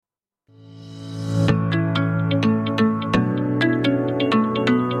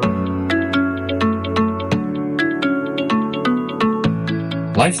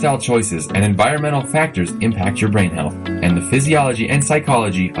Lifestyle choices and environmental factors impact your brain health and the physiology and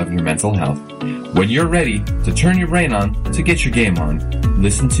psychology of your mental health. When you're ready to turn your brain on to get your game on,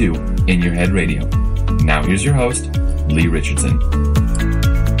 listen to In Your Head Radio. Now here's your host, Lee Richardson.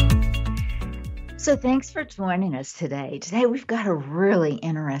 So thanks for joining us today. Today we've got a really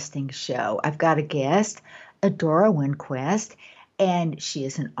interesting show. I've got a guest, Adora Winquist, and she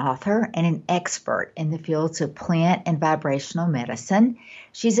is an author and an expert in the fields of plant and vibrational medicine.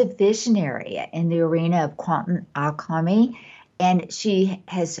 She's a visionary in the arena of quantum alchemy, and she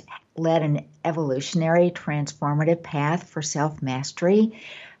has led an evolutionary transformative path for self-mastery,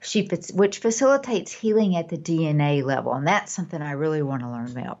 which facilitates healing at the DNA level, and that's something I really want to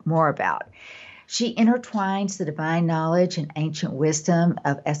learn more about. She intertwines the divine knowledge and ancient wisdom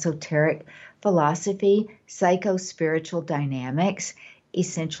of esoteric philosophy, psycho-spiritual dynamics,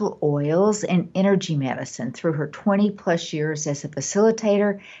 essential oils, and energy medicine through her 20-plus years as a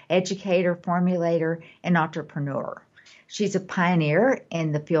facilitator, educator, formulator, and entrepreneur. She's a pioneer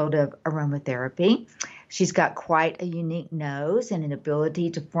in the field of aromatherapy. She's got quite a unique nose and an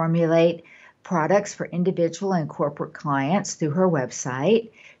ability to formulate products for individual and corporate clients through her website.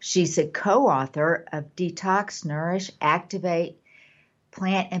 She's a co-author of Detox, Nourish, Activate,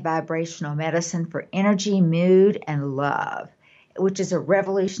 Plant and Vibrational Medicine for Energy, Mood, and Love, which is a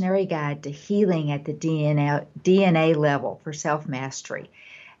revolutionary guide to healing at the DNA level for self-mastery.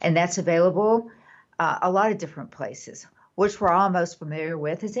 And that's available a lot of different places, which we're all most familiar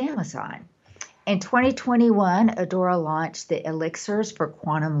with is Amazon. In 2021, Adora launched the Elixirs for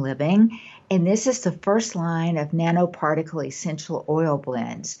Quantum Living, and this is the first line of nanoparticle essential oil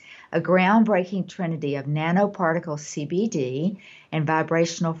blends, a groundbreaking trinity of nanoparticle CBD and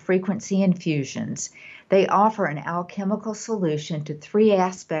vibrational frequency infusions. They offer an alchemical solution to three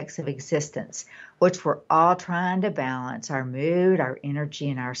aspects of existence, which we're all trying to balance: our mood, our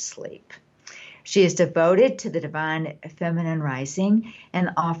energy, and our sleep. She is devoted to the divine feminine rising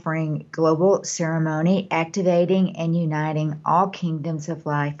and offering global ceremony, activating and uniting all kingdoms of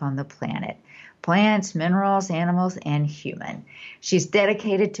life on the planet: plants, minerals, animals, and human. She's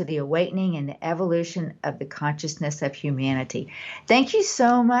dedicated to the awakening and the evolution of the consciousness of humanity. Thank you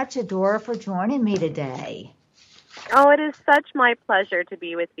so much, Adora, for joining me today. Oh, it is such my pleasure to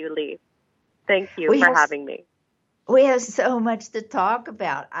be with you, Lee. Thank you for having me. We have so much to talk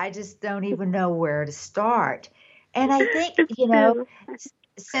about. I just don't even know where to start. And I think,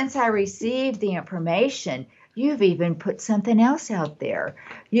 since I received the information, you've even put something else out there.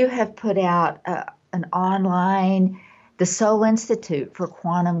 You have put out an online, the Soul Institute for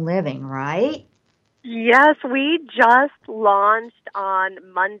Quantum Living, right? Yes, we just launched on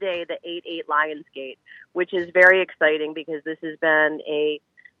Monday the 8/8 Lionsgate, which is very exciting because this has been a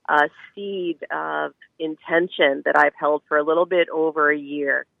seed of intention that I've held for a little bit over a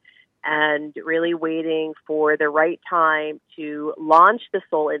year, and really waiting for the right time to launch the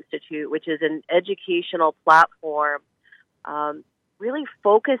Soul Institute, which is an educational platform really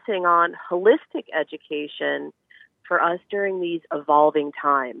focusing on holistic education for us during these evolving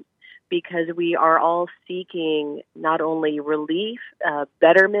times, because we are all seeking not only relief,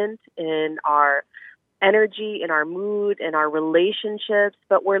 betterment in our energy, in our mood, in our relationships,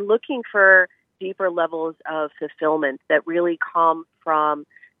 but we're looking for deeper levels of fulfillment that really come from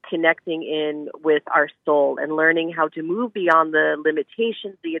connecting in with our soul and learning how to move beyond the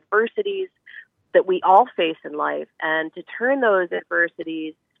limitations, the adversities that we all face in life, and to turn those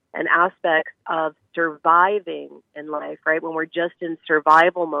adversities and aspects of surviving in life, right? When we're just in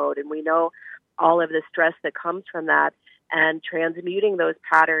survival mode and we know all of the stress that comes from that, and transmuting those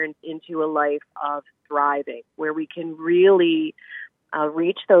patterns into a life of thriving, where we can really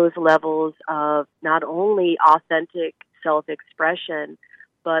reach those levels of not only authentic self-expression,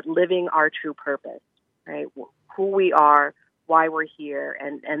 but living our true purpose, right? Who we are, why we're here,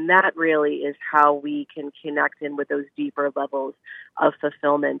 and that really is how we can connect in with those deeper levels of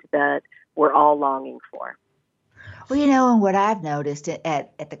fulfillment that we're all longing for. Well, and what I've noticed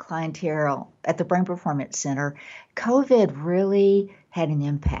at the clientele, at the Brain Performance Center, COVID really had an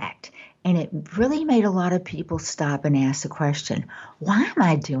impact. And it really made a lot of people stop and ask the question, why am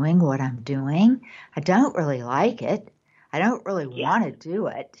I doing what I'm doing? I don't really like it. I don't really want to do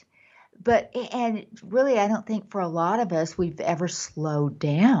it. And really, I don't think for a lot of us, we've ever slowed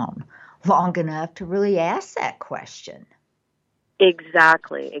down long enough to really ask that question.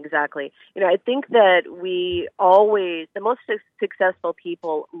 Exactly. I think that the most successful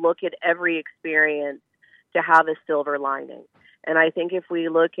people look at every experience to have a silver lining. And I think if we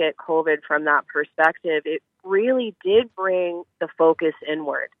look at COVID from that perspective, it really did bring the focus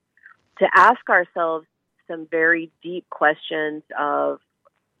inward to ask ourselves some very deep questions of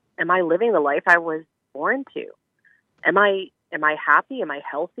Am I living the life I was born to? Am I happy? Am I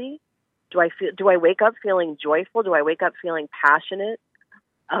healthy? Do I wake up feeling joyful? Do I wake up feeling passionate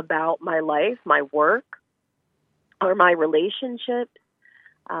about my life, my work, or my relationships?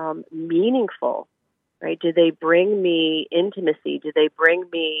 Meaningful, right? Do they bring me intimacy? Do they bring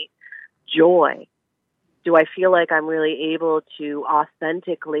me joy? Do I feel like I'm really able to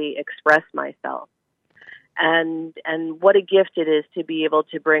authentically express myself? And what a gift it is to be able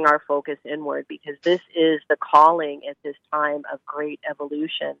to bring our focus inward, because this is the calling at this time of great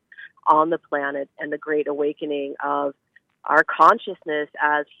evolution on the planet and the great awakening of our consciousness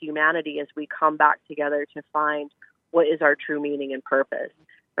as humanity as we come back together to find what is our true meaning and purpose,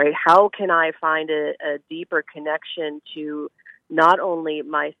 right? How can I find a deeper connection to not only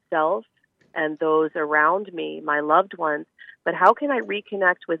myself and those around me, my loved ones, but how can I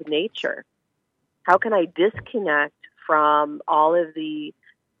reconnect with nature? How can I disconnect from all of the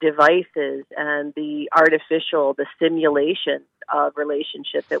devices and the artificial, the simulations of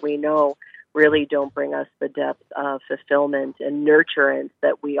relationship that we know really don't bring us the depth of fulfillment and nurturance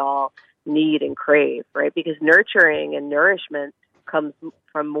that we all need and crave, right? Because nurturing and nourishment comes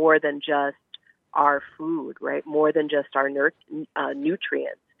from more than just our food, right? More than just our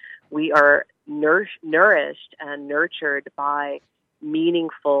nutrients. We are nourished and nurtured by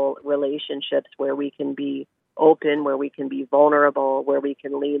meaningful relationships where we can be open, where we can be vulnerable, where we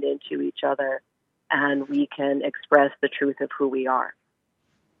can lean into each other, and we can express the truth of who we are.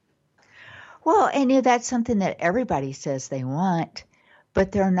 Well, and that's something that everybody says they want,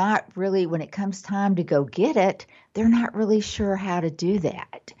 but they're not really, when it comes time to go get it, they're not really sure how to do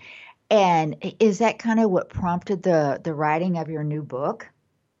that. And is that kind of what prompted the writing of your new book?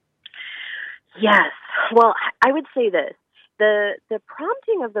 Yes. Well, I would say this. The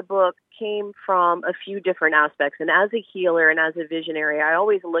prompting of the book came from a few different aspects. And as a healer and as a visionary, I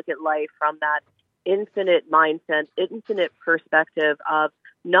always look at life from that infinite mindset, infinite perspective of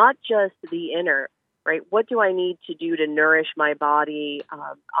not just the inner, right? What do I need to do to nourish my body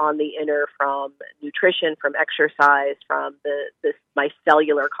on the inner, from nutrition, from exercise, from my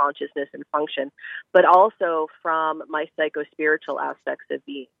cellular consciousness and function, but also from my psycho-spiritual aspects of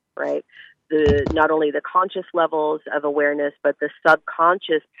being, right? Not only the conscious levels of awareness, but the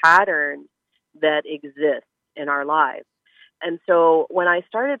subconscious patterns that exist in our lives. And so when I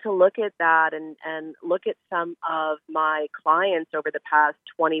started to look at that and look at some of my clients over the past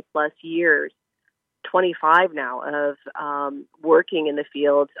 20 plus years, 25 now, of working in the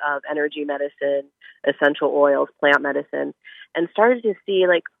fields of energy medicine, essential oils, plant medicine, and started to see,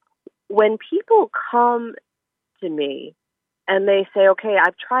 like, when people come to me and they say, okay,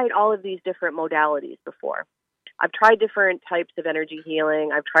 I've tried all of these different modalities before. I've tried different types of energy healing.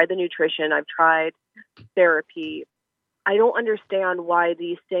 I've tried the nutrition. I've tried therapy. I don't understand why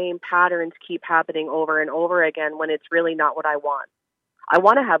these same patterns keep happening over and over again when it's really not what I want. I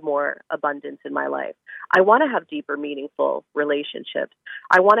want to have more abundance in my life. I want to have deeper, meaningful relationships.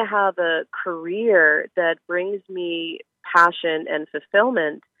 I want to have a career that brings me passion and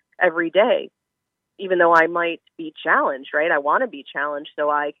fulfillment every day, even though I might be challenged, right? I want to be challenged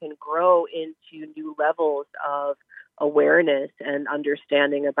so I can grow into new levels of awareness and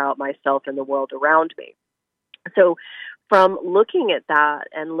understanding about myself and the world around me. So from looking at that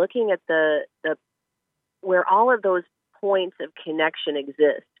and looking at the where all of those points of connection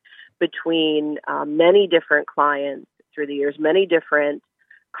exist between many different clients through the years, many different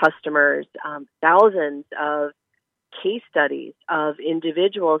customers, thousands of case studies of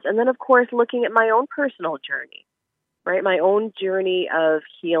individuals, and then, of course, looking at my own personal journey, right? My own journey of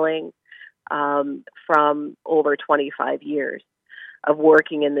healing from over 25 years of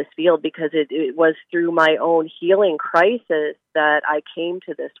working in this field, because it was through my own healing crisis that I came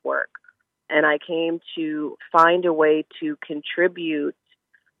to this work. And I came to find a way to contribute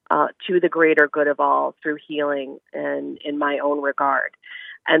to the greater good of all through healing and in my own regard.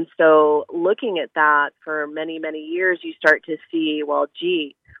 And so looking at that for many, many years, you start to see, well,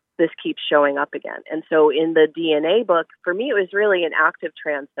 gee, this keeps showing up again. And so in the DNA book, for me, it was really an act of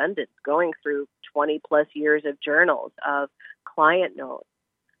transcendence, going through 20 plus years of journals, of client notes,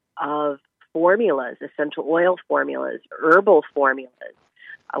 of formulas, essential oil formulas, herbal formulas,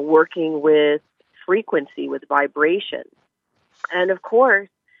 working with frequency, with vibration, and of course,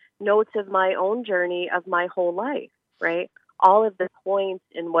 notes of my own journey of my whole life, right? All of the points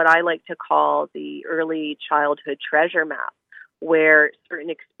in what I like to call the early childhood treasure map, where certain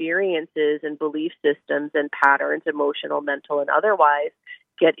experiences and belief systems and patterns, emotional, mental, and otherwise,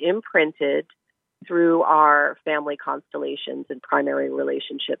 get imprinted through our family constellations and primary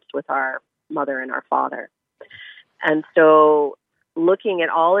relationships with our mother and our father. And so looking at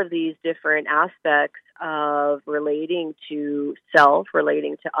all of these different aspects of relating to self,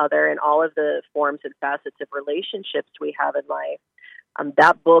 relating to other, and all of the forms and facets of relationships we have in life.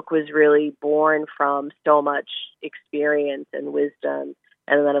 That book was really born from so much experience and wisdom.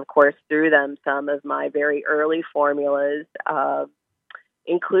 And then, of course, through them, some of my very early formulas,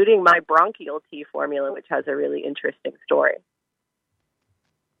 including my bronchial tea formula, which has a really interesting story.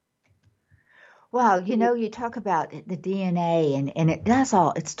 Well, you talk about the DNA and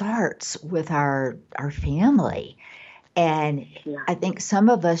it starts with our family. And I think some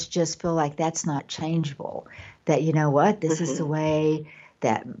of us just feel like that's not changeable, that, you know what, this is the way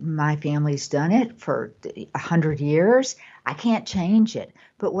that my family's done it for 100 years. I can't change it.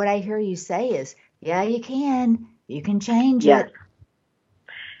 But what I hear you say is, yeah, you can. You can change it.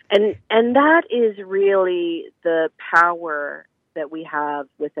 And that is really the power that we have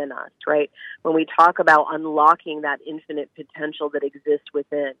within us, right? When we talk about unlocking that infinite potential that exists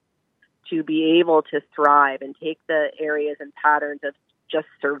within, to be able to thrive and take the areas and patterns of just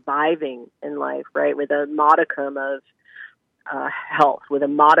surviving in life, right, with a modicum of health, with a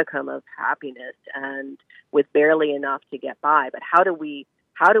modicum of happiness, and with barely enough to get by. But how do we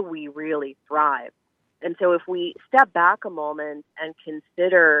really thrive? And so if we step back a moment and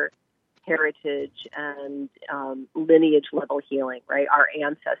consider heritage and lineage level healing, right, our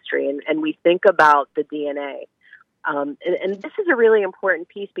ancestry, and we think about the DNA. And this is a really important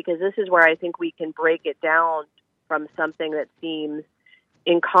piece, because this is where I think we can break it down from something that seems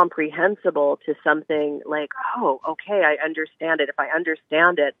incomprehensible to something like, oh, okay, I understand it. If I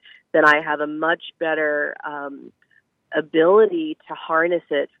understand it, then I have a much better ability to harness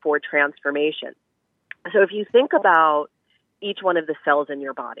it for transformation. So if you think about each one of the cells in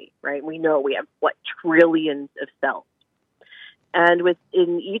your body, right, we know we have, trillions of cells. And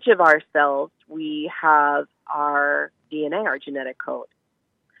within each of our cells, we have our DNA, our genetic code.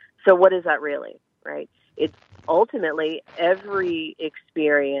 So what is that really, right? It's ultimately every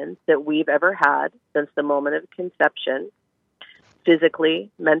experience that we've ever had since the moment of conception, physically,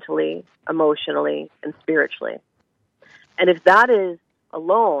 mentally, emotionally, and spiritually. And if that is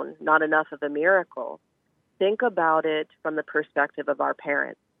alone not enough of a miracle, think about it from the perspective of our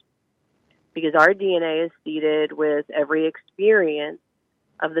parents. Because our DNA is seeded with every experience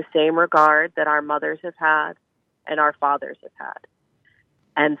of the same regard that our mothers have had and our fathers have had.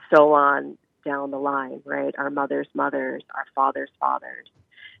 And so on down the line, right? Our mothers' mothers, our fathers' fathers.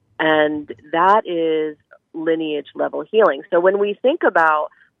 And that is lineage level healing. So when we think about,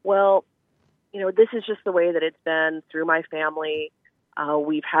 well, this is just the way that it's been through my family.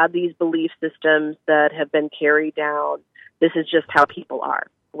 We've had these belief systems that have been carried down. This is just how people are.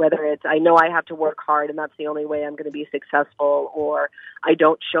 Whether it's, I know I have to work hard and that's the only way I'm going to be successful, or I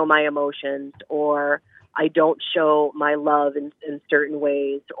don't show my emotions, or I don't show my love in certain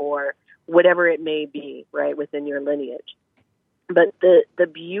ways, or whatever it may be, right, within your lineage. But the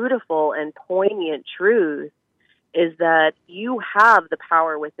beautiful and poignant truth is that you have the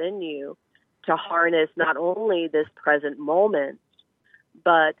power within you to harness not only this present moment,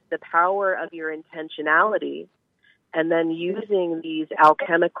 but the power of your intentionality, and then using these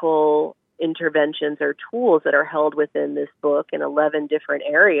alchemical interventions or tools that are held within this book in 11 different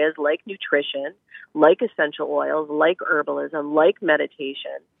areas, like nutrition, like essential oils, like herbalism, like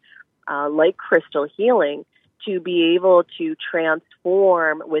meditation, like crystal healing, to be able to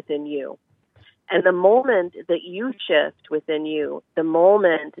transform within you. And the moment that you shift within you, the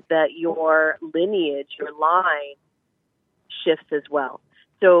moment that your lineage, your line shifts as well.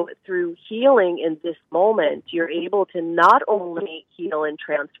 So through healing in this moment, you're able to not only heal and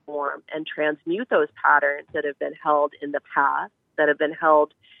transform and transmute those patterns that have been held in the past, that have been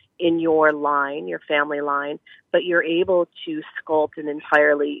held in your line, your family line, but you're able to sculpt an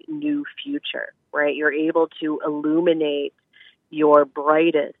entirely new future, right? You're able to illuminate your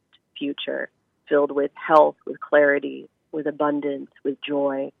brightest future, filled with health, with clarity, with abundance, with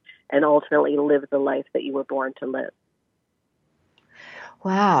joy, and ultimately live the life that you were born to live.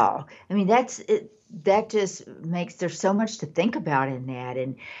 Wow. I mean, that just makes, there's so much to think about in that.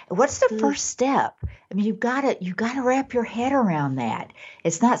 And what's the first step? I mean, you've got to wrap your head around that.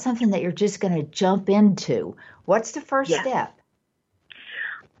 It's not something that you're just going to jump into. What's the first step?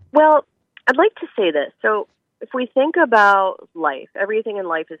 Well, I'd like to say this. So if we think about life, everything in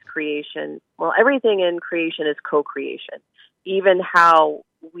life is creation. Well, everything in creation is co-creation. Even how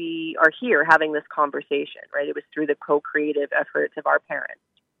we are here having this conversation, right? It was through the co-creative efforts of our parents.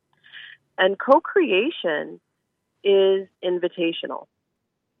 And co-creation is invitational.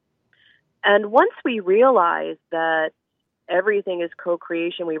 And once we realize that everything is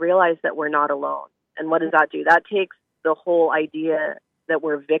co-creation, we realize that we're not alone. And what does that do? That takes the whole idea that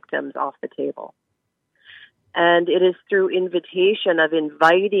we're victims off the table. And it is through invitation of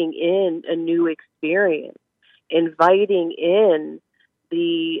inviting in a new experience, inviting in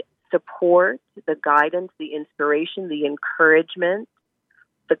the support, the guidance, the inspiration, the encouragement,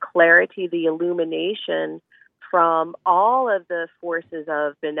 the clarity, the illumination from all of the forces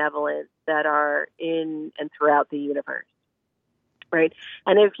of benevolence that are in and throughout the universe, right?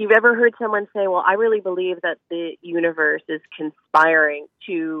 And if you've ever heard someone say, well, I really believe that the universe is conspiring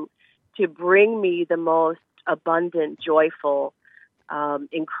to bring me the most abundant, joyful,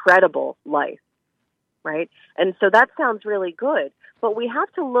 incredible life, right? And so that sounds really good, but we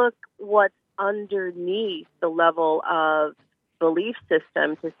have to look what's underneath the level of belief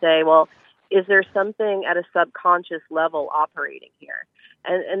system to say, well, is there something at a subconscious level operating here?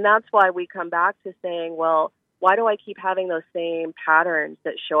 And that's why we come back to saying, well, why do I keep having those same patterns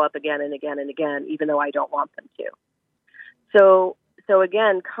that show up again and again and again, even though I don't want them to? So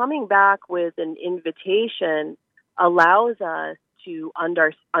again, coming back with an invitation allows us to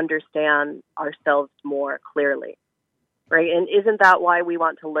understand ourselves more clearly, right? And isn't that why we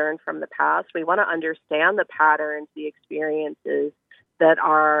want to learn from the past? We want to understand the patterns, the experiences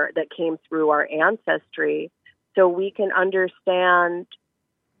that came through our ancestry, so we can understand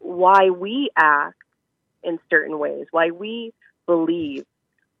why we act in certain ways, why we believe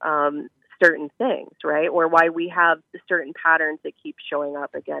certain things, right? Or why we have certain patterns that keep showing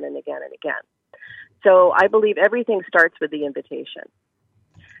up again and again and again. So I believe everything starts with the invitation.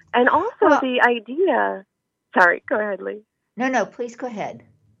 And also the idea, sorry, go ahead, Lee. No, please go ahead.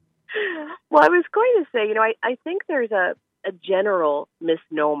 Well, I was going to say, I think there's a general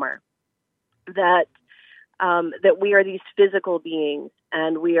misnomer that we are these physical beings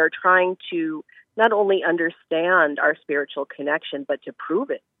and we are trying to not only understand our spiritual connection, but to prove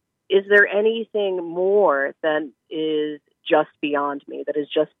it. Is there anything more than is just beyond me, that is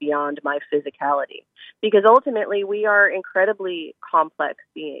just beyond my physicality? Because ultimately, we are incredibly complex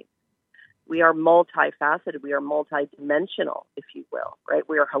beings. We are multifaceted. We are multidimensional, if you will, right?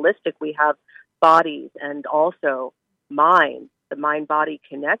 We are holistic. We have bodies and also mind, the mind-body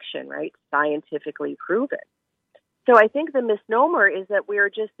connection, right? Scientifically proven. So I think the misnomer is that we are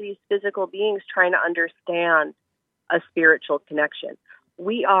just these physical beings trying to understand a spiritual connection.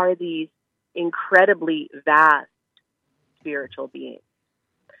 We are these incredibly vast spiritual beings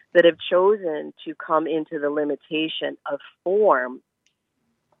that have chosen to come into the limitation of form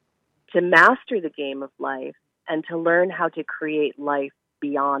to master the game of life and to learn how to create life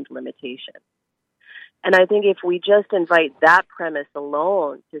beyond limitation. And I think if we just invite that premise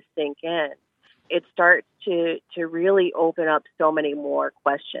alone to sink in, it starts to really open up so many more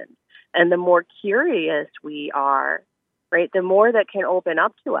questions. And the more curious we are, right, the more that can open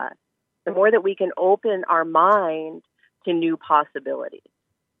up to us, the more that we can open our mind to new possibilities.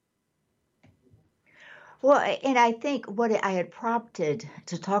 Well, and I think what I had prompted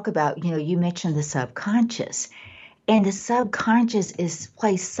to talk about, you mentioned the subconscious. And the subconscious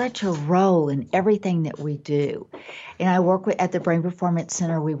plays such a role in everything that we do. And I work at the Brain Performance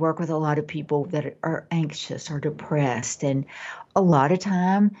Center. We work with a lot of people that are anxious or depressed. And a lot of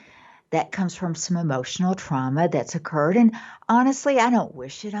time that comes from some emotional trauma that's occurred. And honestly, I don't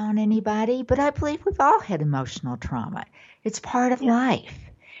wish it on anybody, but I believe we've all had emotional trauma. It's part of life.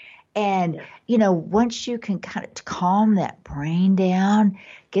 And, once you can kind of calm that brain down,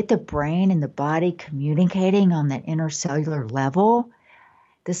 get the brain and the body communicating on that intercellular level,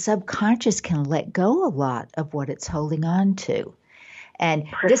 the subconscious can let go a lot of what it's holding on to. And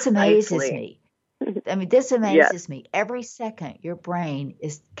this amazes me. This amazes me. Every second, your brain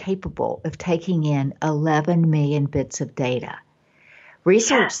is capable of taking in 11 million bits of data.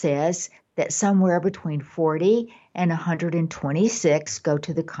 Research says that somewhere between 40 and 126 go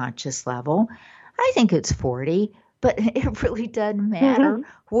to the conscious level. I think it's 40, but it really doesn't matter.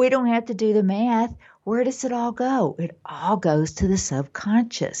 Mm-hmm. We don't have to do the math. Where does it all go? It all goes to the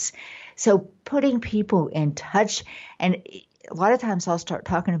subconscious. So putting people in touch, and a lot of times I'll start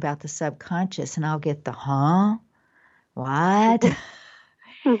talking about the subconscious and I'll get the, what?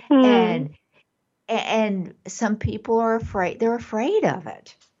 Mm-hmm. And some people are afraid. They're afraid of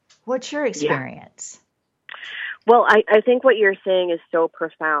it. What's your experience? Yeah. Well, I think what you're saying is so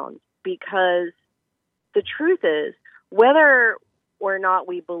profound, because the truth is, whether or not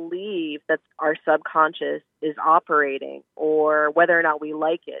we believe that our subconscious is operating, or whether or not we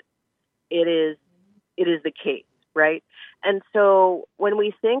like it, it is the case, right? And so when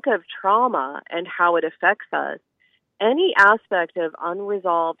we think of trauma and how it affects us, any aspect of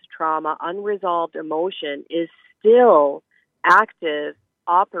unresolved trauma, unresolved emotion is still active,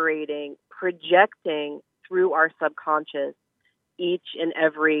 operating, projecting through our subconscious each and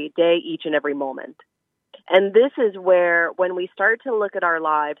every day, each and every moment. And this is where, when we start to look at our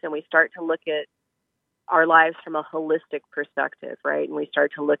lives and we start to look at our lives from a holistic perspective, right? And we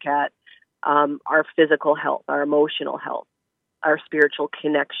start to look at our physical health, our emotional health, our spiritual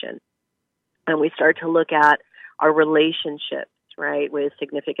connection. And we start to look at our relationships, right, with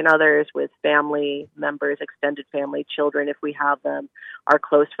significant others, with family members, extended family, children, if we have them, our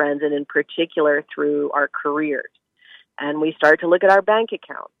close friends, and in particular through our careers. And we start to look at our bank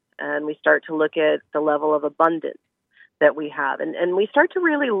accounts, and we start to look at the level of abundance that we have. And we start to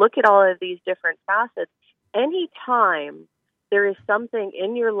really look at all of these different facets. Anytime there is something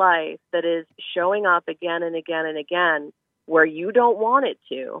in your life that is showing up again and again and again where you don't want it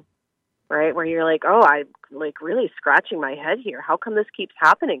to, right, where you're like, oh, I'm like really scratching my head here. How come this keeps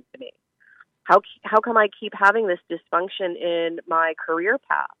happening to me? How come I keep having this dysfunction in my career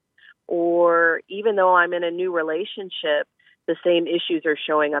path? Or even though I'm in a new relationship, the same issues are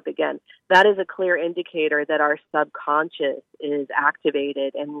showing up again. That is a clear indicator that our subconscious is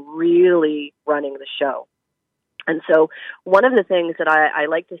activated and really running the show. And so one of the things that I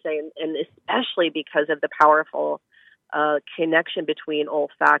like to say, and especially because of the powerful connection between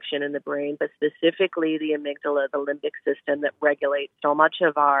olfaction and the brain, but specifically the amygdala, the limbic system that regulates so much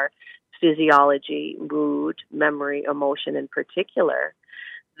of our physiology, mood, memory, emotion in particular,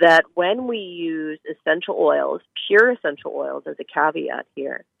 that when we use essential oils, pure essential oils as a caveat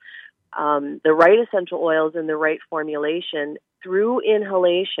here, the right essential oils in the right formulation through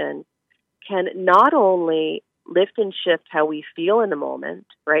inhalation can not only lift and shift how we feel in the moment,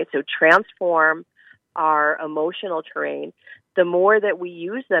 right? So transform our emotional terrain. The more that we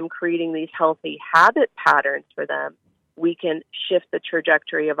use them, creating these healthy habit patterns for them, we can shift the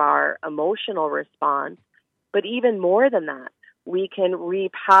trajectory of our emotional response. But even more than that, we can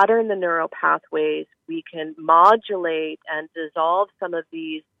repattern the neural pathways. We can modulate and dissolve some of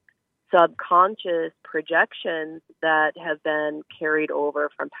these subconscious projections that have been carried over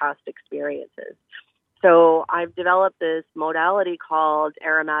from past experiences. So I've developed this modality called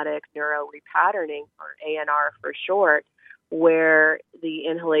aromatic neurorepatterning, or ANR for short, where the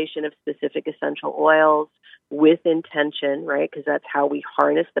inhalation of specific essential oils with intention, right, because that's how we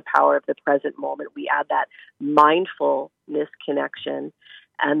harness the power of the present moment. We add that mindfulness connection,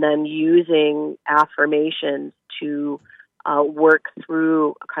 and then using affirmations to work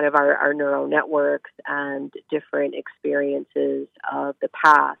through kind of our neural networks and different experiences of the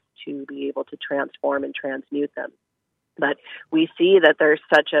past to be able to transform and transmute them. But we see that there's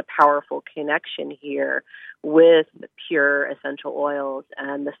such a powerful connection here with pure essential oils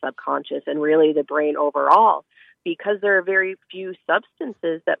and the subconscious and really the brain overall, because there are very few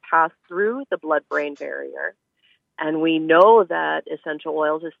substances that pass through the blood-brain barrier. And we know that essential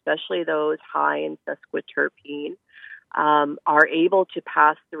oils, especially those high in sesquiterpene, are able to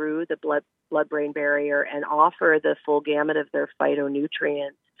pass through the blood-brain barrier and offer the full gamut of their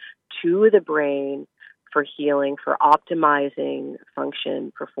phytonutrients to the brain for healing, for optimizing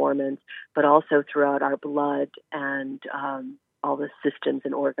function, performance, but also throughout our blood and all the systems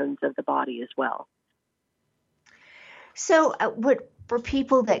and organs of the body as well. So for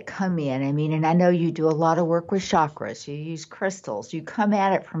people that come in, I mean, and I know you do a lot of work with chakras, you use crystals, you come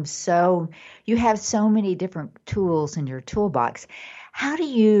at it from you have so many different tools in your toolbox. How do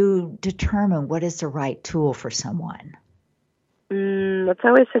you determine what is the right tool for someone? That's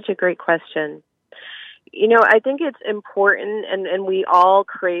always such a great question. You know, I think it's important, and we all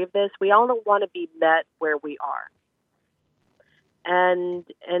crave this. We all want to be met where we are. And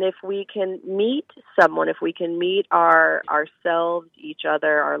if we can meet someone, if we can meet ourselves, each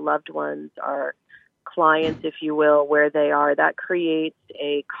other, our loved ones, our clients, if you will, where they are, that creates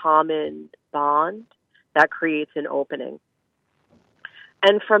a common bond, that creates an opening.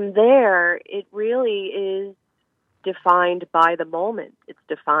 And from there, it really is defined by the moment. It's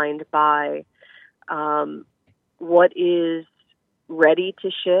defined by what is ready to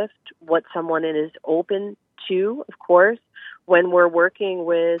shift, what someone is open to, of course. When we're working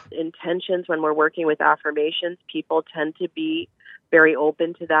with intentions, when we're working with affirmations, people tend to be very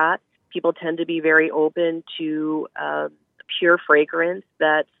open to that. People tend to be very open to pure fragrance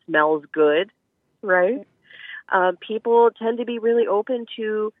that smells good, right? People tend to be really open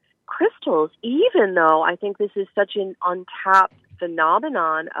to crystals, even though I think this is such an untapped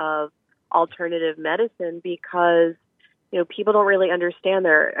phenomenon of alternative medicine, because, you know, people don't really understand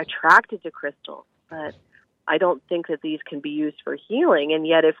they're attracted to crystals, but I don't think that these can be used for healing. And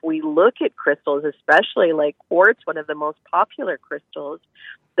yet if we look at crystals, especially like quartz, one of the most popular crystals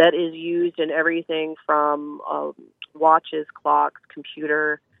that is used in everything from watches, clocks,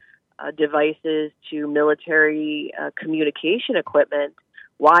 computer devices to military communication equipment.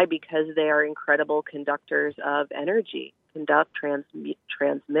 Why? Because they are incredible conductors of energy, conduct,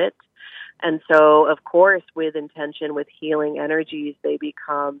 transmit. And so, of course, with intention, with healing energies, they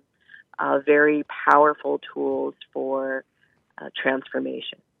become very powerful tools for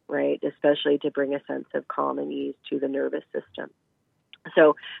transformation, right? Especially to bring a sense of calm and ease to the nervous system.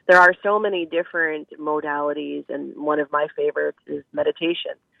 So there are so many different modalities, and one of my favorites is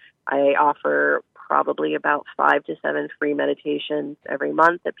meditation. I offer probably about 5 to 7 free meditations every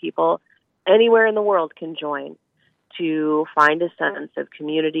month that people anywhere in the world can join to find a sense of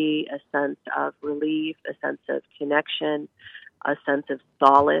community, a sense of relief, a sense of connection, a sense of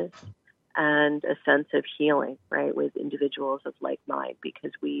solace, and a sense of healing, right, with individuals of like mind,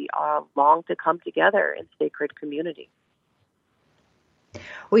 because we long to come together in sacred community.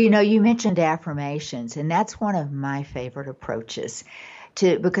 Well, you mentioned affirmations, and that's one of my favorite approaches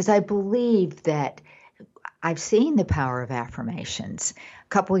because I believe that I've seen the power of affirmations. A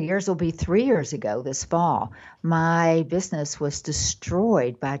couple of years, will be 3 years ago this fall, my business was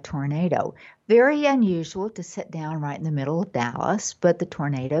destroyed by a tornado. Very unusual to sit down right in the middle of Dallas, but the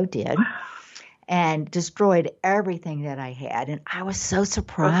tornado did and destroyed everything that I had. And I was so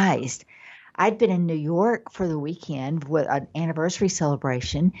surprised. I'd been in New York for the weekend with an anniversary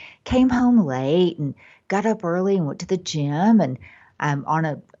celebration, came home late and got up early and went to the gym, and I'm on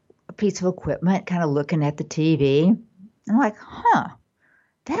a piece of equipment kind of looking at the TV. I'm like,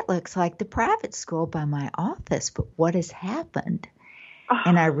 that looks like the private school by my office, but what has happened?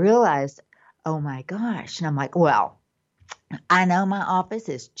 And I realized, oh my gosh. And I'm like, well, I know my office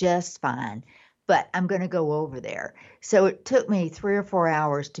is just fine, but I'm going to go over there. So it took me 3 or 4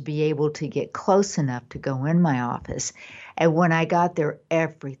 hours to be able to get close enough to go in my office. And when I got there,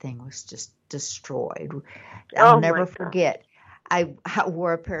 everything was just destroyed. I'll never forget. I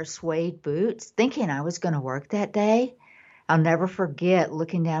wore a pair of suede boots thinking I was going to work that day. I'll never forget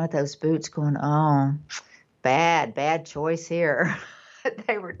looking down at those boots going, oh, bad choice here.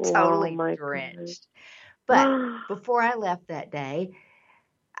 They were totally drenched. But before I left that day,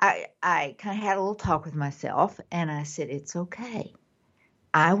 I kind of had a little talk with myself, and I said, it's okay.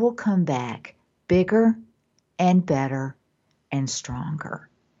 I will come back bigger and better and stronger.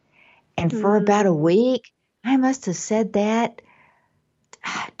 And for about a week, I must have said that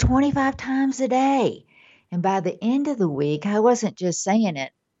 25 times a day. And by the end of the week, I wasn't just saying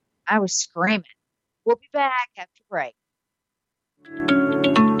it, I was screaming. We'll be back after break.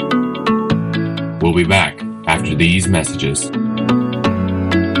 We'll be back after these messages.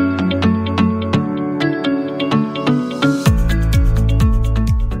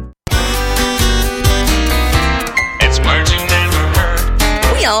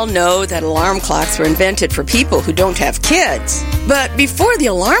 We all know that alarm clocks were invented for people who don't have kids. But before the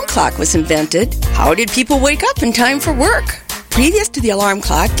alarm clock was invented, how did people wake up in time for work? Previous to the alarm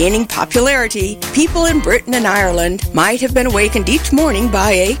clock gaining popularity, people in Britain and Ireland might have been awakened each morning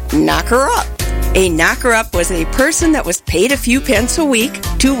by a knocker-up. A knocker-up was a person that was paid a few pence a week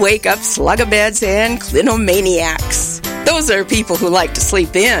to wake up slugabeds and clinomaniacs. Those are people who like to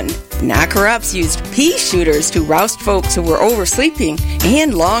sleep in. Knocker-ups used pea shooters to roust folks who were oversleeping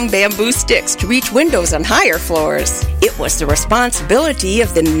and long bamboo sticks to reach windows on higher floors. It was the responsibility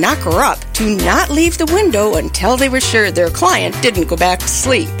of the knocker-up to not leave the window until they were sure their client didn't go back to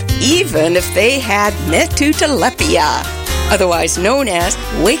sleep, even if they had metutelepia, otherwise known as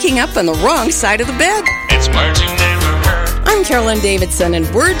waking up on the wrong side of the bed. It's words you never heard. I'm Carolyn Davidson, and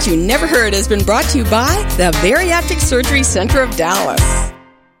Words You Never Heard has been brought to you by the Bariatric Surgery Center of Dallas.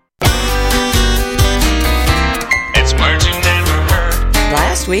 It's words you never heard.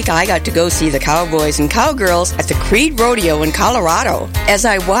 Last week, I got to go see the Cowboys and Cowgirls at the Creed Rodeo in Colorado. As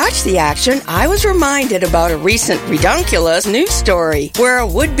I watched the action, I was reminded about a recent redunculous news story where a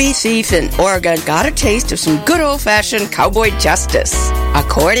would-be thief in Oregon got a taste of some good old-fashioned cowboy justice.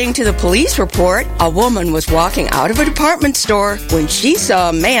 According to the police report, a woman was walking out of a department store when she saw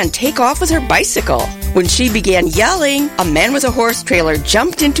a man take off with her bicycle. When she began yelling, a man with a horse trailer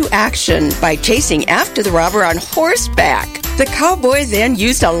jumped into action by chasing after the robber on horseback. The cowboy then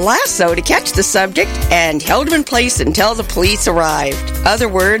used a lasso to catch the subject and held him in place until the police arrived. Other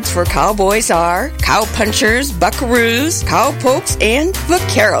words for cowboys are cowpunchers, buckaroos, cowpokes, and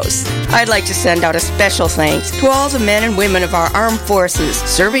vaqueros. I'd like to send out a special thanks to all the men and women of our armed forces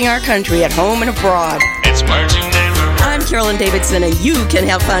serving our country at home and abroad. It's words you never heard. I'm Carolyn Davidson, and you can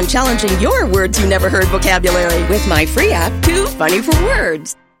have fun challenging your Words You Never Heard vocabulary with my free app, Too Funny for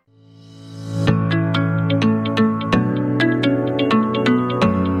Words.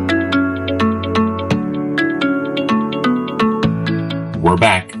 We're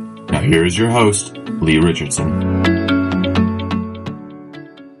back. Now Now here is your host, Lee Richardson.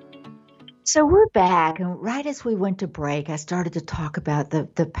 So we're back, and right as we went to break, I started to talk about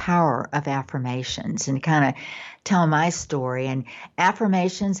the power of affirmations and kind of tell my story. And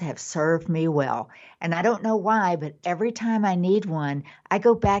affirmations have served me well. And I don't know why, but every time I need one, I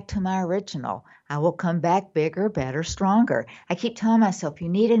go back to my original. I will come back bigger, better, stronger. I keep telling myself, you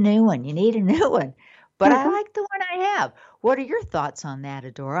need a new one, you need a new one. But I like the one I have. What are your thoughts on that,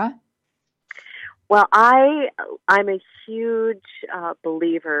 Adora? Well, I'm a huge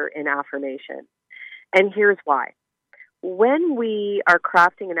believer in affirmation, and here's why. When we are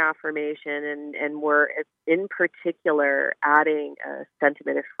crafting an affirmation and we're in particular adding a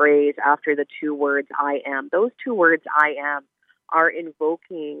sentiment, a phrase after the two words I am, those two words I am are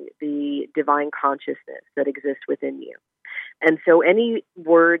invoking the divine consciousness that exists within you. And so any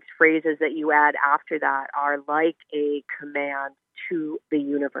words, phrases that you add after that are like a command to the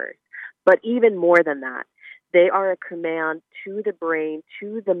universe. But even more than that, they are a command to the brain,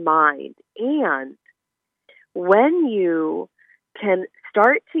 to the mind. And when you can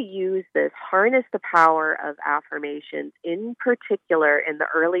start to use this, harness the power of affirmations, in particular in the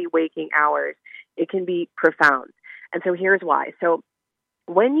early waking hours, it can be profound. And so here's why. So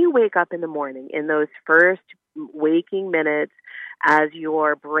when you wake up in the morning, in those first waking minutes, as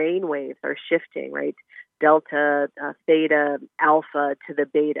your brain waves are shifting, right? Delta, theta, alpha to the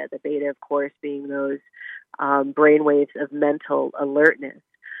beta, of course, being those brain waves of mental alertness.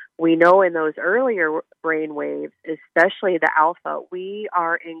 We know in those earlier brain waves, especially the alpha, we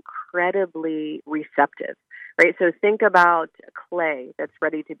are incredibly receptive, right? So think about clay that's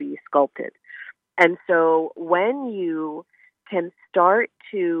ready to be sculpted. And so when you can start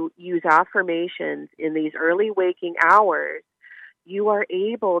to use affirmations in these early waking hours, you are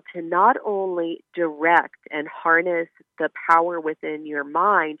able to not only direct and harness the power within your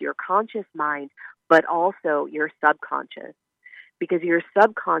mind, your conscious mind, but also your subconscious, because your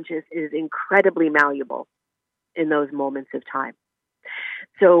subconscious is incredibly malleable in those moments of time.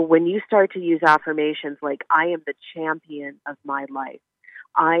 So when you start to use affirmations like, I am the champion of my life,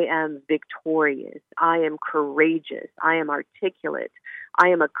 I am victorious, I am courageous, I am articulate, I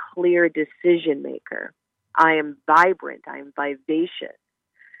am a clear decision maker, I am vibrant, I am vivacious.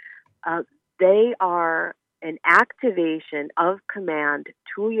 They are an activation of command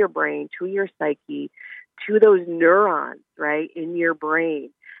to your brain, to your psyche, to those neurons, right, in your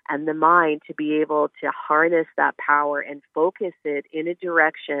brain and the mind to be able to harness that power and focus it in a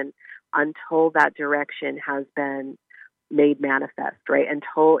direction until that direction has been made manifest, right,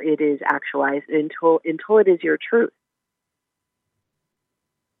 until it is actualized, until it is your truth.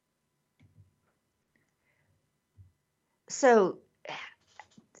 So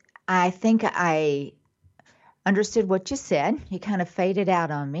I think I understood what you said. You kind of faded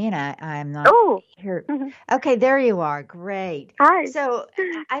out on me, and I'm not here. Okay, there you are. Great. Hi. So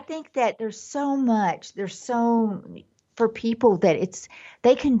I think that there's so for people that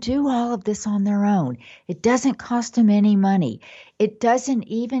they can do all of this on their own. It doesn't cost them any money. It doesn't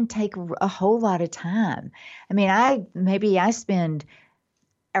even take a whole lot of time. I mean, I spend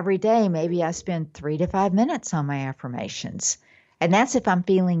every day, maybe I spend 3 to 5 minutes on my affirmations. And that's if I'm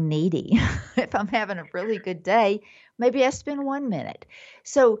feeling needy. If I'm having a really good day, maybe I spend 1 minute.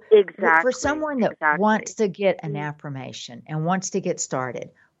 So for someone that wants to get an affirmation and wants to get started,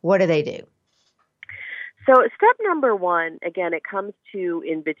 what do they do? So step number one, again, it comes to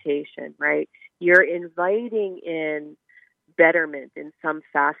invitation, right? You're inviting in betterment in some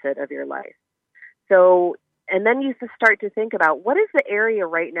facet of your life. So, and then you start to think about, what is the area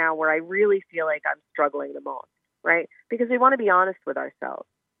right now where I really feel like I'm struggling the most, right? Because we want to be honest with ourselves.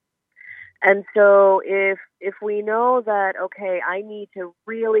 And so if we know that, okay, I need to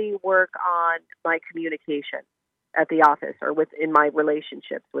really work on my communication at the office or in my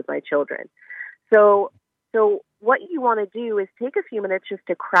relationships with my children. So what you want to do is take a few minutes just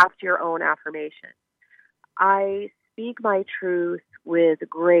to craft your own affirmation. I speak my truth with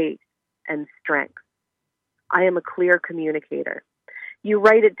grace and strength. I am a clear communicator. You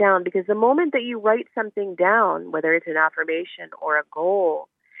write it down, because the moment that you write something down, whether it's an affirmation or a goal,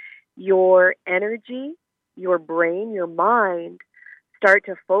 your energy, your brain, your mind start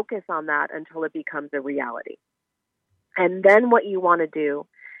to focus on that until it becomes a reality. And then what you want to do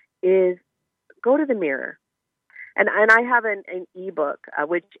is go to the mirror. And I have an ebook,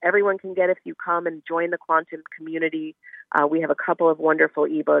 which everyone can get if you come and join the quantum community. We have a couple of wonderful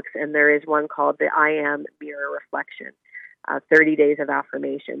ebooks, and there is one called the I Am Mirror Reflection, 30 Days of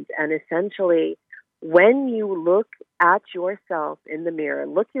Affirmations. And essentially, when you look at yourself in the mirror,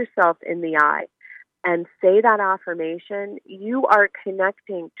 look yourself in the eye, and say that affirmation, you are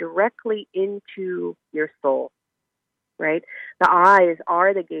connecting directly into your soul, right? The eyes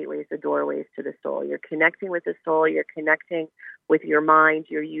are the gateways, the doorways to the soul. You're connecting with the soul. You're connecting with your mind.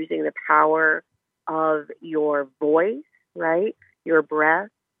 You're using the power of your voice, right? Your breath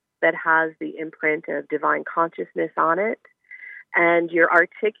that has the imprint of divine consciousness on it. And you're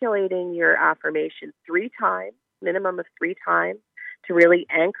articulating your affirmation 3 times, minimum of 3 times, to really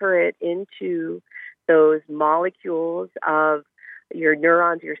anchor it into those molecules of your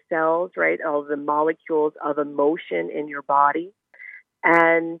neurons, your cells, right? All the molecules of emotion in your body.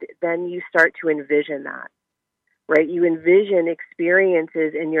 And then you start to envision that, right? You envision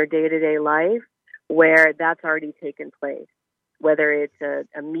experiences in your day-to-day life where that's already taken place, whether it's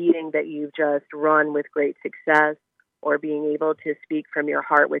a meeting that you've just run with great success, or being able to speak from your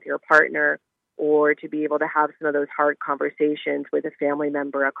heart with your partner, or to be able to have some of those hard conversations with a family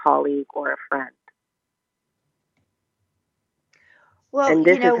member, a colleague, or a friend. Well, And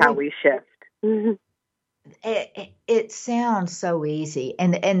this is how we shift. It sounds so easy,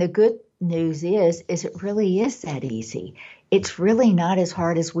 and the good news is it really is that easy. It's really not as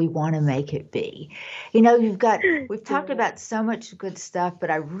hard as we want to make it be. We've talked about so much good stuff,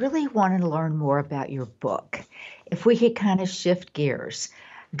 but I really want to learn more about your book. If we could kind of shift gears.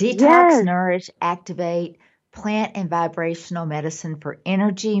 Detox, Yes. Nourish, Activate, Plant and Vibrational Medicine for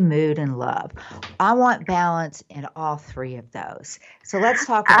Energy, Mood, and Love. I want balance in all 3 of those. So let's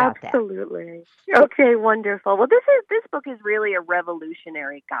talk about that. Absolutely. Okay, wonderful. Well, this book is really a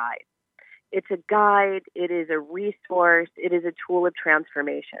revolutionary guide. It's a guide. It is a resource. It is a tool of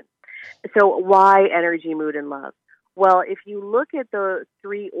transformation. So why energy, mood, and love? Well, if you look at the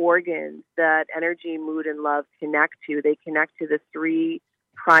 3 organs that energy, mood, and love connect to, they connect to the 3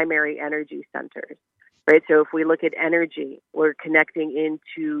 primary energy centers, right? So if we look at energy, we're connecting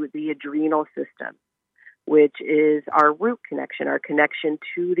into the adrenal system, which is our root connection, our connection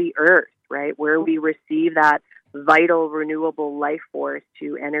to the earth, right? Where we receive that vital, renewable life force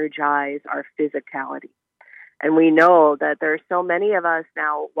to energize our physicality. And we know that there are so many of us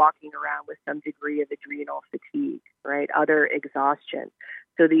now walking around with some degree of adrenal fatigue, right? Utter exhaustion.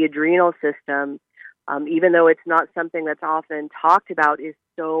 So the adrenal system, even though it's not something that's often talked about, is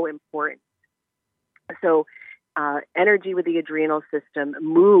so important. So energy with the adrenal system,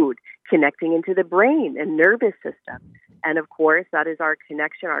 mood, connecting into the brain and nervous system. And of course, that is our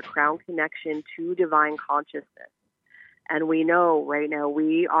connection, our crown connection to divine consciousness. And we know right now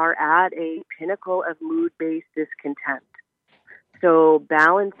we are at a pinnacle of mood-based discontent. So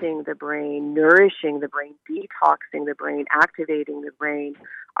balancing the brain, nourishing the brain, detoxing the brain, activating the brain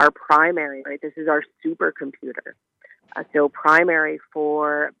are primary, right? This is our supercomputer. So primary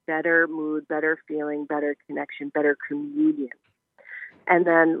for better mood, better feeling, better connection, better communion. And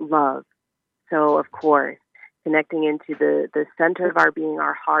then love. So, of course, connecting into the center of our being,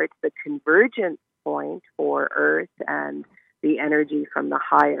 our hearts, the convergence point for earth and the energy from the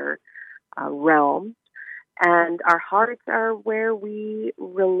higher realm. And our hearts are where we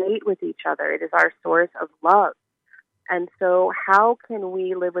relate with each other. It is our source of love. And so how can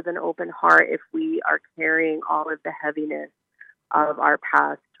we live with an open heart if we are carrying all of the heaviness of our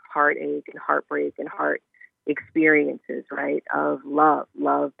past heartache and heartbreak and heart experiences, right, of love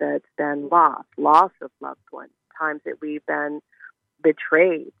that's been loss of loved ones, times that we've been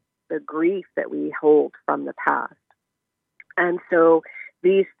betrayed, the grief that we hold from the past. And so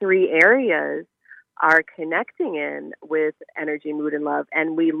these 3 areas are connecting in with energy, mood, and love.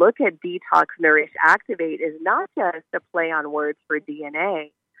 And we look at detox, nourish, activate is not just a play on words for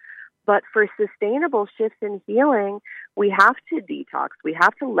DNA, but for sustainable shifts in healing, we have to detox. We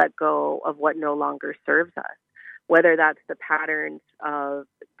have to let go of what no longer serves us, whether that's the patterns of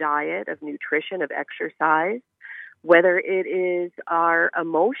diet, of nutrition, of exercise, whether it is our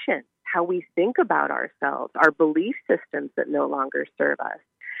emotions, how we think about ourselves, our belief systems that no longer serve us.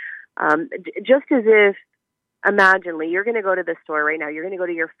 Just as if, imagine, Lee, you're going to go to the store right now. You're going to go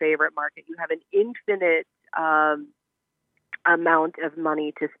to your favorite market. You have an infinite amount of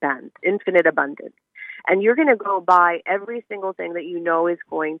money to spend, infinite abundance. And you're going to go buy every single thing that you know is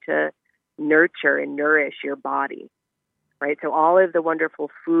going to nurture and nourish your body, right? So all of the wonderful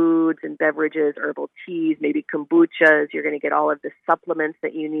foods and beverages, herbal teas, maybe kombuchas, you're going to get all of the supplements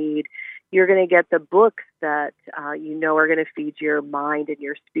that you need. You're going to get the books that you know are going to feed your mind and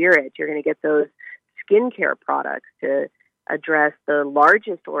your spirit. You're going to get those skincare products to address the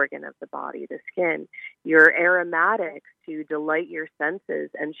largest organ of the body, the skin. Your aromatics to delight your senses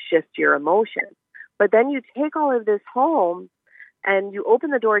and shift your emotions. But then you take all of this home and you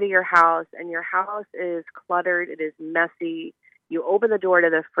open the door to your house, and your house is cluttered, it is messy, You open the door to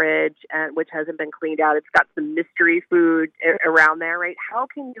the fridge, which hasn't been cleaned out. It's got some mystery food around there, right? How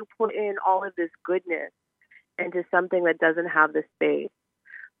can you put in all of this goodness into something that doesn't have the space?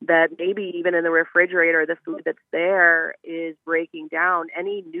 That maybe even in the refrigerator, the food that's there is breaking down.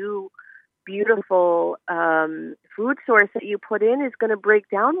 Any new beautiful food source that you put in is going to break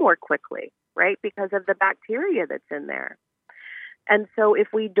down more quickly, right? Because of the bacteria that's in there. And so if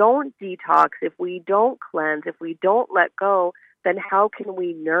we don't detox, if we don't cleanse, if we don't let go, then how can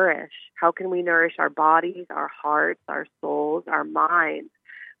we nourish? How can we nourish our bodies, our hearts, our souls, our minds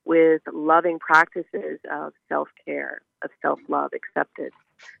with loving practices of self-care, of self-love, acceptance,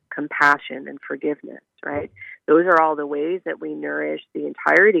 compassion, and forgiveness, right? Those are all the ways that we nourish the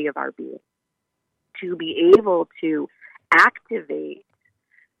entirety of our being to be able to activate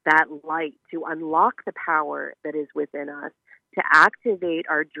that light, to unlock the power that is within us, to activate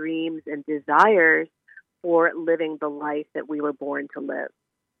our dreams and desires for living the life that we were born to live,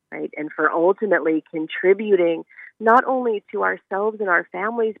 right? And for ultimately contributing not only to ourselves and our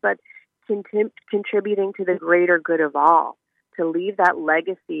families, but contributing to the greater good of all, to leave that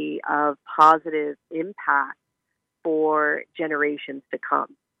legacy of positive impact for generations to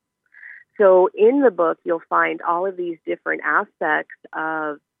come. So in the book, you'll find all of these different aspects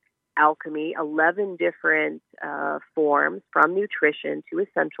of alchemy, 11 different forms, from nutrition to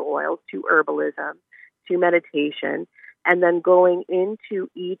essential oils to herbalism to meditation, and then going into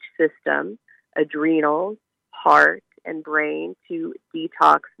each system, adrenals, heart, and brain, to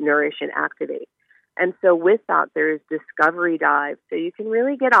detox, nourish, and activate. And so with that, there's discovery dive. So you can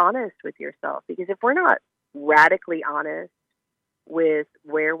really get honest with yourself, because if we're not radically honest with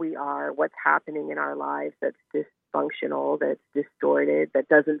where we are, what's happening in our lives that's dysfunctional, that's distorted, that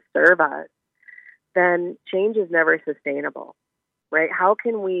doesn't serve us, then change is never sustainable, right? How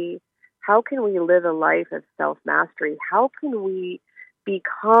can we live a life of self-mastery? How can we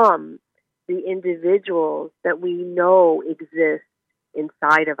become the individuals that we know exist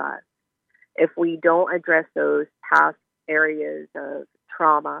inside of us if we don't address those past areas of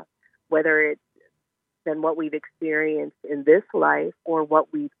trauma, whether it's than what we've experienced in this life or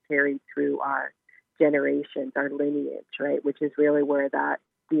what we've carried through our generations, our lineage, right? Which is really where that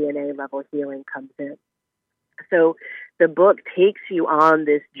DNA level healing comes in. So the book takes you on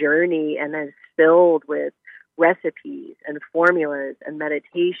this journey and is filled with recipes and formulas and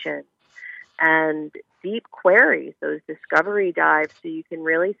meditation and deep queries, those discovery dives, so you can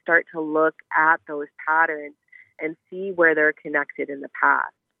really start to look at those patterns and see where they're connected in the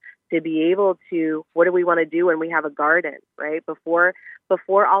past. To be able to, what do we want to do when we have a garden, right? Before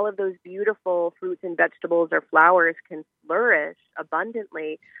all of those beautiful fruits and vegetables or flowers can flourish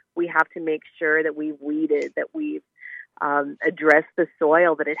abundantly, we have to make sure that we've weeded, that we've addressed the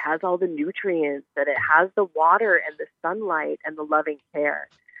soil, that it has all the nutrients, that it has the water and the sunlight and the loving care,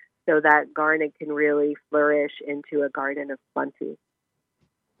 so that garden can really flourish into a garden of plenty.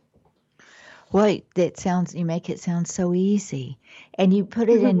 Well, you make it sound so easy, and you put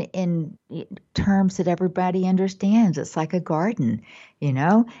it in terms that everybody understands. It's like a garden,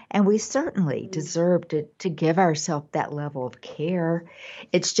 and we certainly deserve to give ourselves that level of care.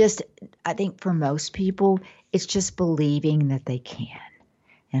 It's just, I think for most people, it's just believing that they can.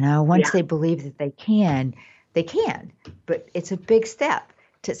 Once they believe that they can, but it's a big step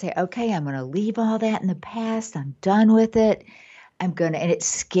to say, okay, I'm going to leave all that in the past. I'm done with it. and it's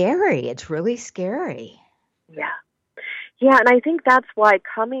scary. It's really scary. Yeah. Yeah, and I think that's why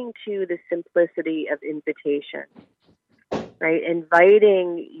coming to the simplicity of invitation, right?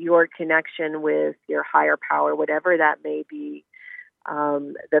 Inviting your connection with your higher power, whatever that may be,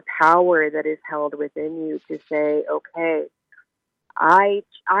 the power that is held within you to say, okay, I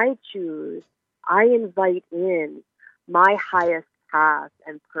choose, I invite in my highest path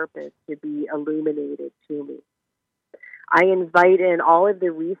and purpose to be illuminated to me. I invite in all of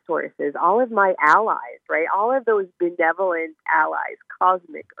the resources, all of my allies, right? All of those benevolent allies,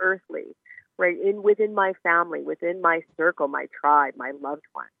 cosmic, earthly, right? Within my family, within my circle, my tribe, my loved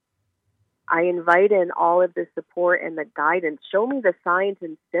ones. I invite in all of the support and the guidance. Show me the signs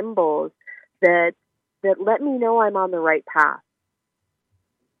and symbols that let me know I'm on the right path.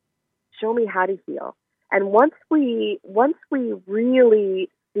 Show me how to heal. And once we really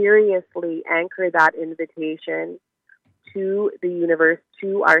seriously anchor that invitation to the universe,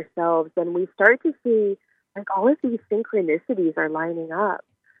 to ourselves, then we start to see like all of these synchronicities are lining up.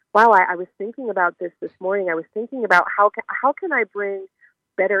 Wow, I was thinking about this morning. I was thinking about how can I bring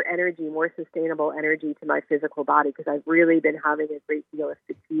better energy, more sustainable energy to my physical body, because I've really been having a great deal of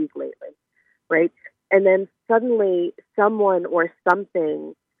fatigue lately, right? And then suddenly someone or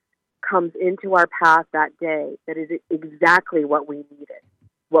something comes into our path that day that is exactly what we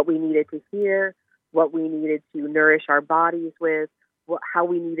needed to hear, what we needed to nourish our bodies with, how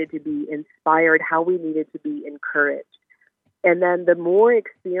we needed to be inspired, how we needed to be encouraged. And then the more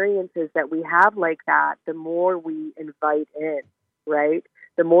experiences that we have like that, the more we invite in, right?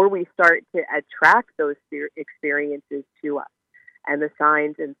 The more we start to attract those experiences to us, and the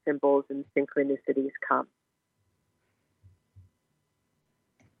signs and symbols and synchronicities come.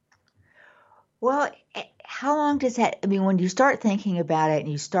 Well, how long does that, I mean, when you start thinking about it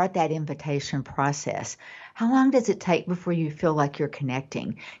and you start that invitation process, how long does it take before you feel like you're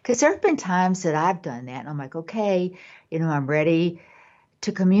connecting? Because there have been times that I've done that and I'm like, okay, I'm ready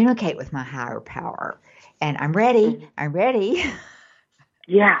to communicate with my higher power. And I'm ready. Mm-hmm. I'm ready.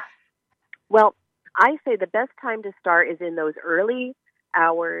 Yeah. Well, I say the best time to start is in those early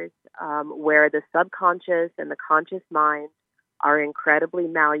hours where the subconscious and the conscious mind are incredibly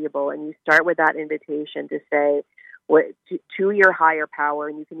malleable, and you start with that invitation to say to your higher power,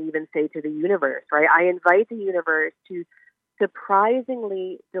 and you can even say to the universe, right? I invite the universe to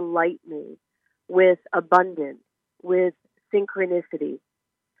surprisingly delight me with abundance, with synchronicity,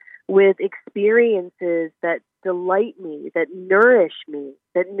 with experiences that delight me, that nourish me,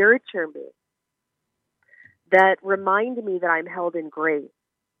 that nurture me, that remind me that I'm held in grace,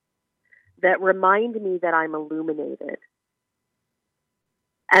 that remind me that I'm illuminated.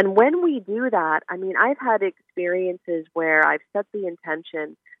 And when we do that, I mean, I've had experiences where I've set the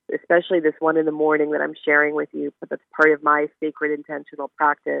intention, especially this one in the morning that I'm sharing with you, but that's part of my sacred intentional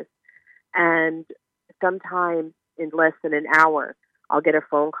practice. And sometime in less than an hour, I'll get a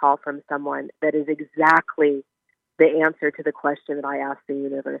phone call from someone that is exactly the answer to the question that I asked the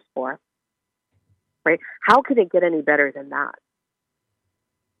universe for. Right? How can it get any better than that?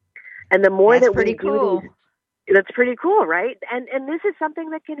 And the more That's that pretty we cool. do these, that's pretty cool, right? And this is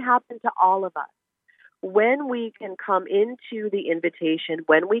something that can happen to all of us. When we can come into the invitation,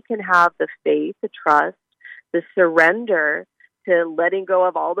 when we can have the faith, the trust, the surrender to letting go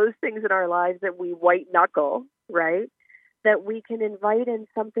of all those things in our lives that we white knuckle, right? That we can invite in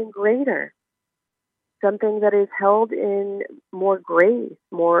something greater, something that is held in more grace,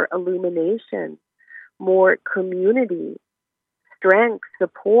 more illumination, more community, strength,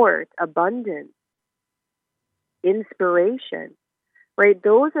 support, abundance, inspiration, right?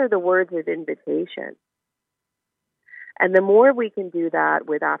 Those are the words of invitation. And the more we can do that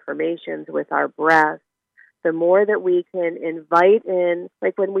with affirmations, with our breath, the more that we can invite in,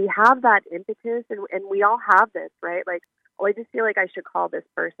 like when we have that impetus, and we all have this, right? Like, oh, I just feel like I should call this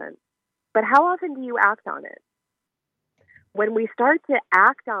person. But how often do you act on it? When we start to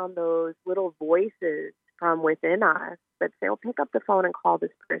act on those little voices from within us that say, oh, pick up the phone and call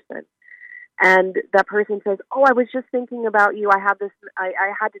this person. And that person says, oh, I was just thinking about you. I had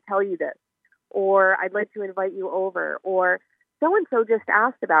to tell you this. Or I'd like to invite you over. Or so-and-so just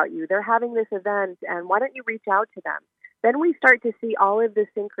asked about you. They're having this event, and why don't you reach out to them? Then we start to see all of the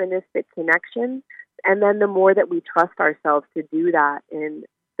synchronistic connections. And then the more that we trust ourselves to do that in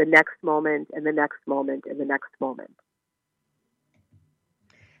the next moment and the next moment and the next moment.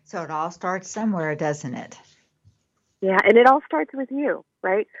 So it all starts somewhere, doesn't it? Yeah, and it all starts with you,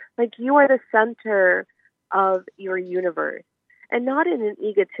 right? Like you are the center of your universe, and not in an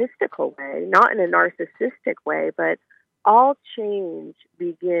egotistical way, not in a narcissistic way, but all change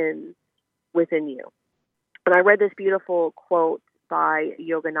begins within you. And I read this beautiful quote by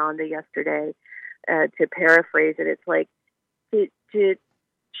Yogananda yesterday. To paraphrase it, it's like to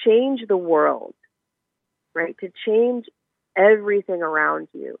change the world, right? To change everything around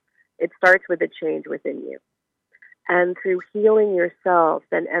you, it starts with a change within you. And through healing yourself,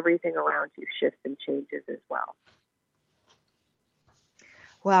 then everything around you shifts and changes as well.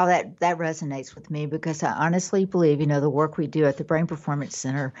 Wow, that resonates with me because I honestly believe, the work we do at the Brain Performance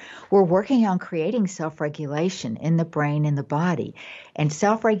Center, we're working on creating self-regulation in the brain and the body. And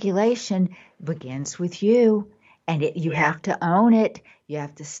self-regulation begins with you. And you have to own it. You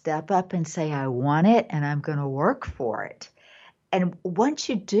have to step up and say, I want it, and I'm going to work for it. And once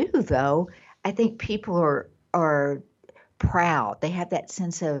you do, though, I think people are proud. They have that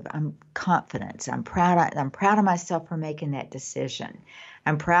sense of confidence. I'm proud of myself for making that decision.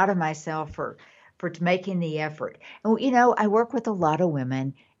 I'm proud of myself for making the effort. And I work with a lot of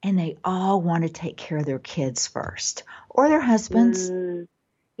women, and they all want to take care of their kids first or their husbands. And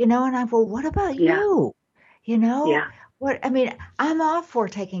I go, what about you? I'm all for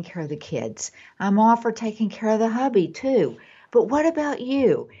taking care of the kids. I'm all for taking care of the hubby too. But what about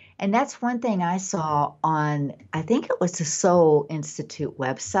you? And that's one thing I saw on, I think it was the Soul Institute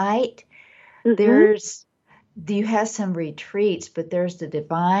website. Mm-hmm. you have some retreats, but there's the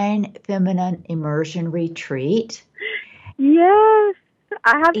Divine Feminine Immersion Retreat. Yes.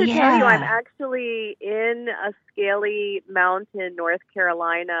 I have to tell you, I'm Yeah. actually in a scaly mountain, North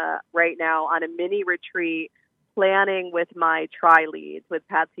Carolina, right now on a mini retreat, planning with my tri-leads, with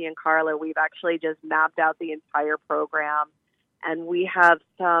Patsy and Carla. We've actually just mapped out the entire program, and we have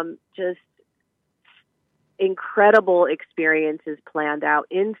some just incredible experiences planned out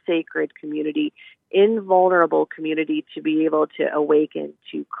in sacred community, in vulnerable community, to be able to awaken,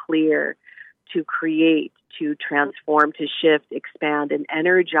 to clear, to create, to transform, to shift, expand, and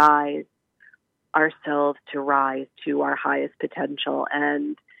energize ourselves to rise to our highest potential.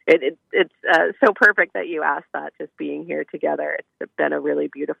 And it's so perfect that you asked that, just being here together. It's been a really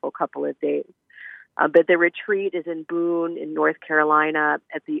beautiful couple of days. But the retreat is in Boone, in North Carolina,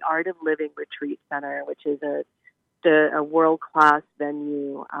 at the Art of Living Retreat Center, which is a world-class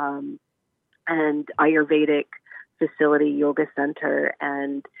venue and Ayurvedic facility, yoga center,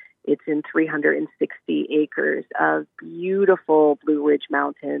 and it's in 360 acres of beautiful Blue Ridge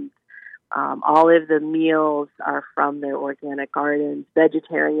Mountains. All of the meals are from their organic gardens,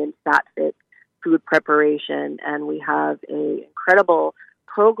 vegetarian, fat-fit food preparation, and we have an incredible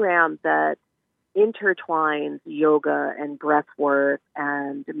program that intertwines yoga and breath work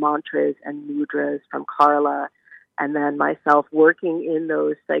and mantras and mudras from Carla, and then myself working in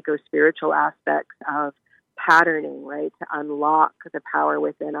those psycho-spiritual aspects of patterning, right, to unlock the power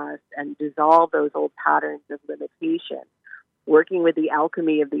within us and dissolve those old patterns of limitation. Working with the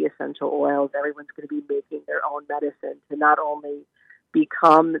alchemy of the essential oils, everyone's going to be making their own medicine to not only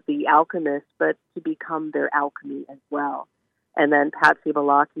become the alchemist, but to become their alchemy as well. And then Patsy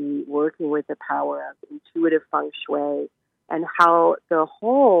Balaki working with the power of intuitive feng shui and how the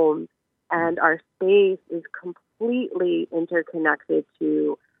home and our space is completely interconnected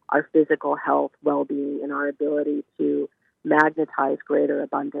to our physical health, well-being, and our ability to magnetize greater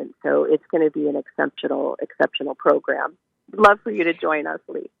abundance. So it's going to be an exceptional program. Love for you to join us,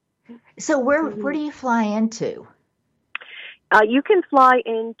 Lee. So where do you fly into? You can fly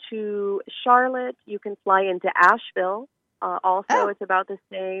into Charlotte. You can fly into Asheville. It's about the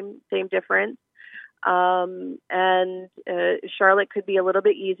same difference. And Charlotte could be a little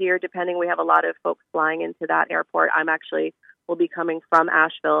bit easier depending. We have a lot of folks flying into that airport. Will be coming from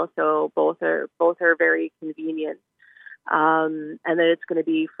Asheville, so both are very convenient. And then it's going to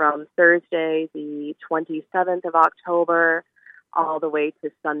be from Thursday, the 27th of October, all the way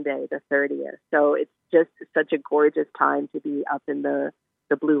to Sunday, the 30th. So it's just such a gorgeous time to be up in the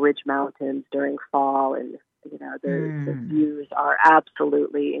Blue Ridge Mountains during fall, and the views are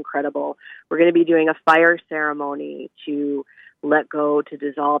absolutely incredible. We're going to be doing a fire ceremony to let go, to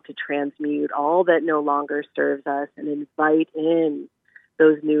dissolve, to transmute all that no longer serves us, and invite in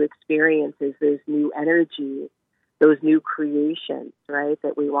those new experiences, those new energies, those new creations, right,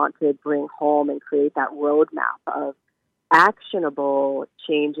 that we want to bring home and create that roadmap of actionable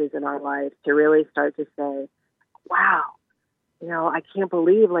changes in our lives to really start to say, wow, I can't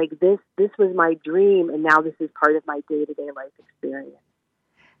believe this was my dream, and now this is part of my day-to-day life experience.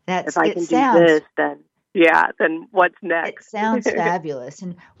 If I can do this, then what's next? It sounds fabulous.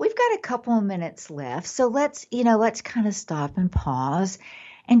 And we've got a couple of minutes left. So let's kind of stop and pause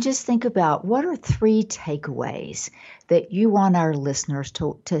and just think about, what are 3 takeaways that you want our listeners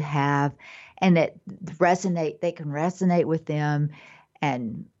to have, and that they can resonate with them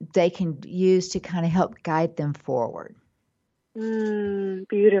and they can use to kind of help guide them forward?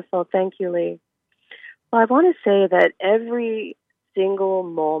 Beautiful. Thank you, Lee. Well, I want to say that every single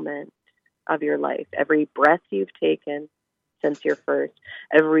moment of your life, every breath you've taken since your first,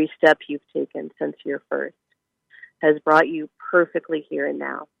 every step you've taken since your first, has brought you perfectly here and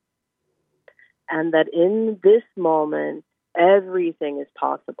now. And that in this moment, everything is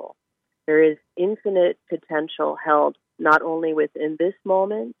possible. There is infinite potential held not only within this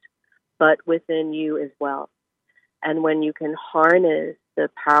moment, but within you as well. And when you can harness the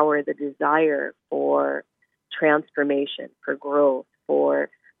power, the desire for transformation, for growth, for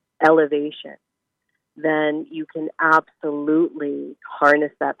elevation, then you can absolutely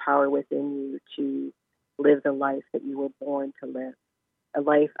harness that power within you to live the life that you were born to live. A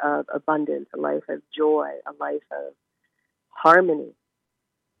life of abundance, a life of joy, a life of harmony,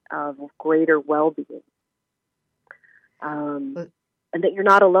 of greater well-being. And that you're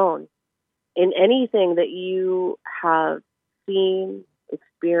not alone. In anything that you have seen,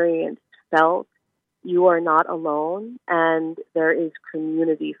 experienced, felt, you are not alone, and there is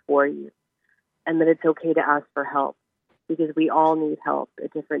community for you. And that it's okay to ask for help, because we all need help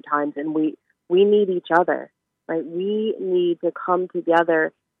at different times, and we need each other, right? We need to come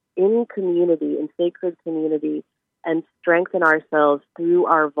together in community, in sacred community, and strengthen ourselves through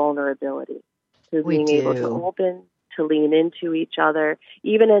our vulnerability, through being able to open, to lean into each other.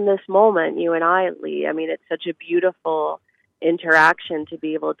 Even in this moment, you and I, Lee, I mean, it's such a beautiful interaction to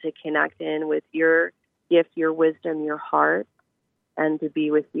be able to connect in with your gift, your wisdom, your heart, and to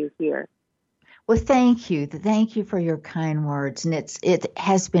be with you here. Well, thank you. Thank you for your kind words. And it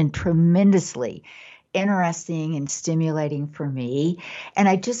has been tremendously interesting and stimulating for me. And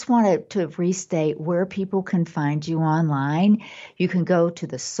I just wanted to restate where people can find you online. You can go to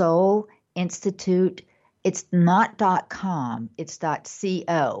the Soul Institute. It's not .com, it's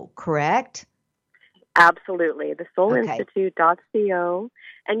 .co, correct? Absolutely. The soulinstitute.co.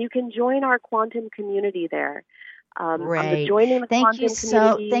 And you can join our quantum community there. Great. Joining the quantum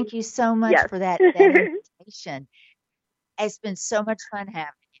community. Thank you so much for that invitation. It's been so much fun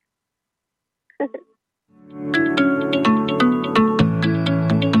having you.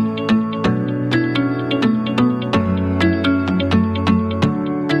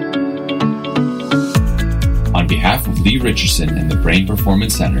 On behalf of Lee Richardson and the Brain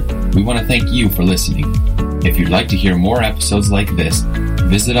Performance Center, we want to thank you for listening. If you'd like to hear more episodes like this,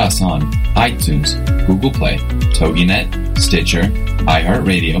 visit us on iTunes, Google Play, TogiNet, Stitcher,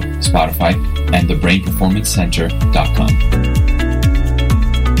 iHeartRadio, Spotify, and thebrainperformancecenter.com.